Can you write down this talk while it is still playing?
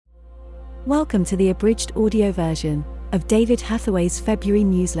Welcome to the abridged audio version of David Hathaway's February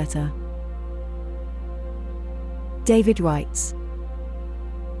newsletter. David writes,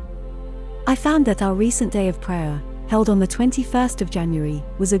 I found that our recent day of prayer, held on the 21st of January,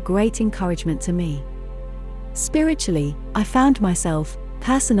 was a great encouragement to me. Spiritually, I found myself,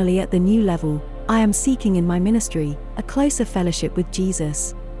 personally at the new level I am seeking in my ministry, a closer fellowship with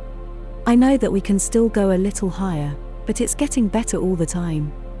Jesus. I know that we can still go a little higher, but it's getting better all the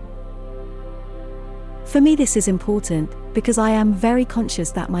time. For me, this is important because I am very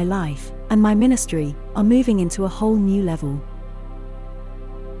conscious that my life and my ministry are moving into a whole new level.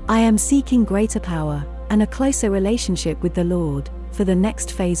 I am seeking greater power and a closer relationship with the Lord for the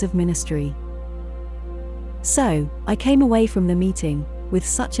next phase of ministry. So, I came away from the meeting with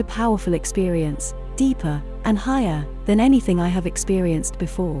such a powerful experience, deeper and higher than anything I have experienced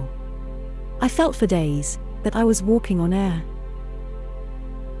before. I felt for days that I was walking on air.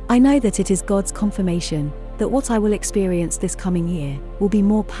 I know that it is God's confirmation that what I will experience this coming year will be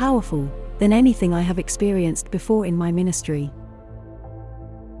more powerful than anything I have experienced before in my ministry.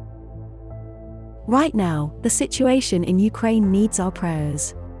 Right now, the situation in Ukraine needs our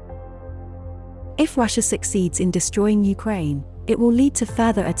prayers. If Russia succeeds in destroying Ukraine, it will lead to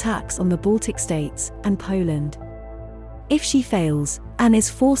further attacks on the Baltic states and Poland. If she fails and is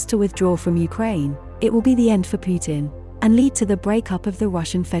forced to withdraw from Ukraine, it will be the end for Putin and lead to the breakup of the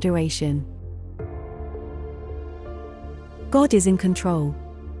Russian Federation. God is in control.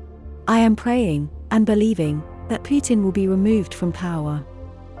 I am praying and believing that Putin will be removed from power.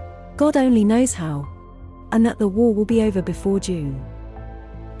 God only knows how, and that the war will be over before June.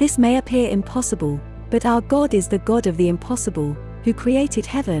 This may appear impossible, but our God is the God of the impossible, who created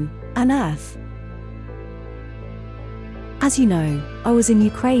heaven and earth. As you know, I was in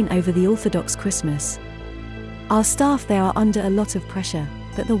Ukraine over the Orthodox Christmas. Our staff there are under a lot of pressure,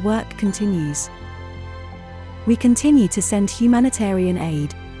 but the work continues. We continue to send humanitarian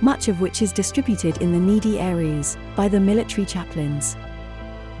aid, much of which is distributed in the needy areas by the military chaplains.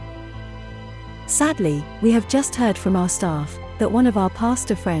 Sadly, we have just heard from our staff that one of our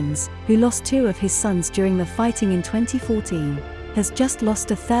pastor friends, who lost 2 of his sons during the fighting in 2014, has just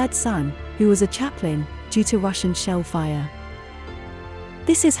lost a 3rd son, who was a chaplain, due to Russian shell fire.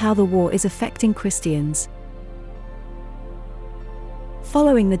 This is how the war is affecting Christians.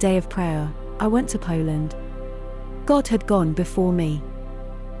 Following the day of prayer, I went to Poland. God had gone before me.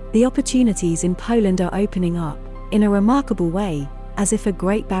 The opportunities in Poland are opening up, in a remarkable way, as if a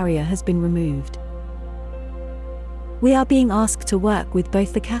great barrier has been removed. We are being asked to work with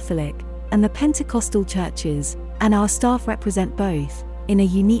both the Catholic and the Pentecostal churches, and our staff represent both, in a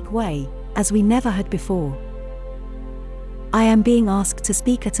unique way, as we never had before. I am being asked to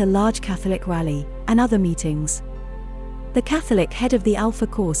speak at a large Catholic rally and other meetings. The Catholic head of the Alpha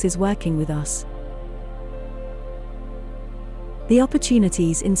course is working with us. The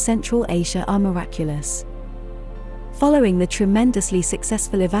opportunities in Central Asia are miraculous. Following the tremendously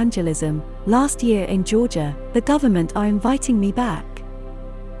successful evangelism last year in Georgia, the government are inviting me back.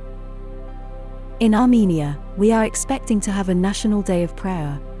 In Armenia, we are expecting to have a national day of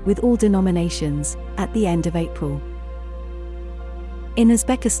prayer, with all denominations, at the end of April. In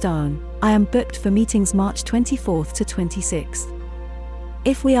Uzbekistan, I am booked for meetings March 24th to 26th.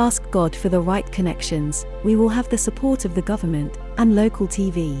 If we ask God for the right connections, we will have the support of the government and local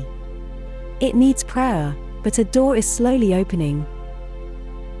TV. It needs prayer, but a door is slowly opening.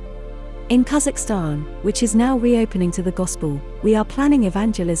 In Kazakhstan, which is now reopening to the gospel, we are planning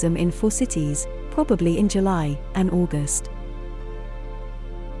evangelism in 4 cities, probably in July and August.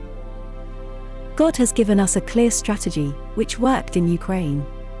 God has given us a clear strategy, which worked in Ukraine.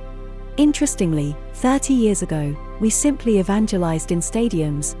 Interestingly, 30 years ago, we simply evangelized in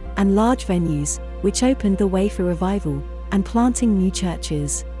stadiums and large venues, which opened the way for revival and planting new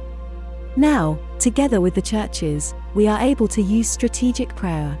churches. Now, together with the churches, we are able to use strategic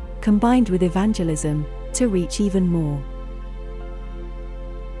prayer, combined with evangelism, to reach even more.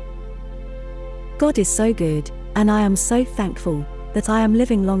 God is so good, and I am so thankful that I am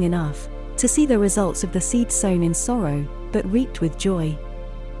living long enough to see the results of the seed sown in sorrow, but reaped with joy.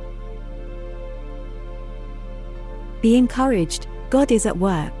 Be encouraged, God is at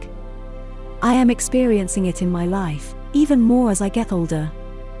work. I am experiencing it in my life, even more as I get older.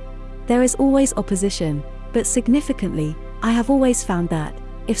 There is always opposition, but significantly, I have always found that,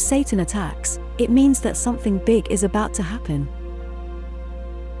 if Satan attacks, it means that something big is about to happen.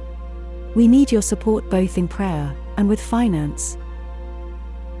 We need your support both in prayer and with finance.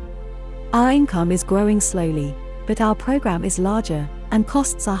 Our income is growing slowly, but our program is larger, and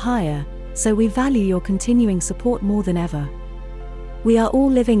costs are higher, so we value your continuing support more than ever. We are all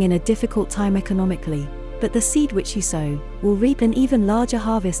living in a difficult time economically, but the seed which you sow will reap an even larger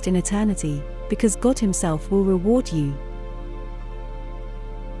harvest in eternity, because God Himself will reward you.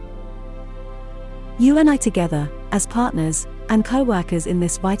 You and I together, as partners and co-workers in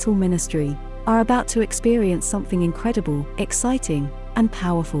this vital ministry, are about to experience something incredible, exciting, and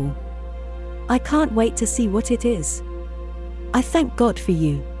powerful. I can't wait to see what it is. I thank God for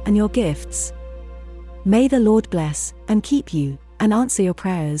you and your gifts. May the Lord bless and keep you and answer your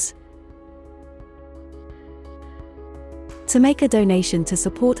prayers. To make a donation to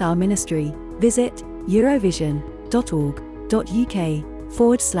support our ministry, visit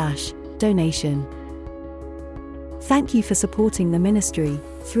eurovision.org.uk/donation. Thank you for supporting the ministry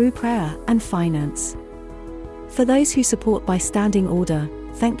through prayer and finance. For those who support by standing order,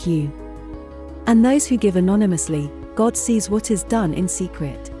 thank you. And those who give anonymously, God sees what is done in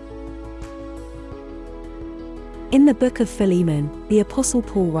secret. In the book of Philemon, the Apostle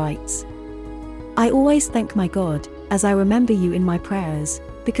Paul writes, I always thank my God, as I remember you in my prayers,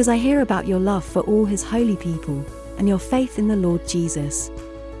 because I hear about your love for all His holy people, and your faith in the Lord Jesus.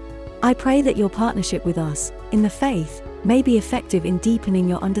 I pray that your partnership with us, in the faith, may be effective in deepening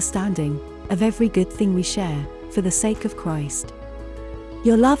your understanding of every good thing we share, for the sake of Christ.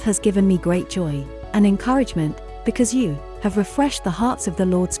 Your love has given me great joy and encouragement, because you have refreshed the hearts of the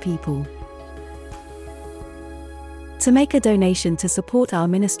Lord's people. To make a donation to support our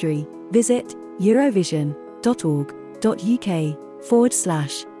ministry, visit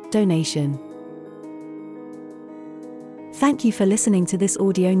eurovision.org.uk/donation. Thank you for listening to this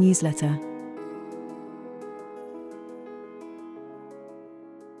audio newsletter.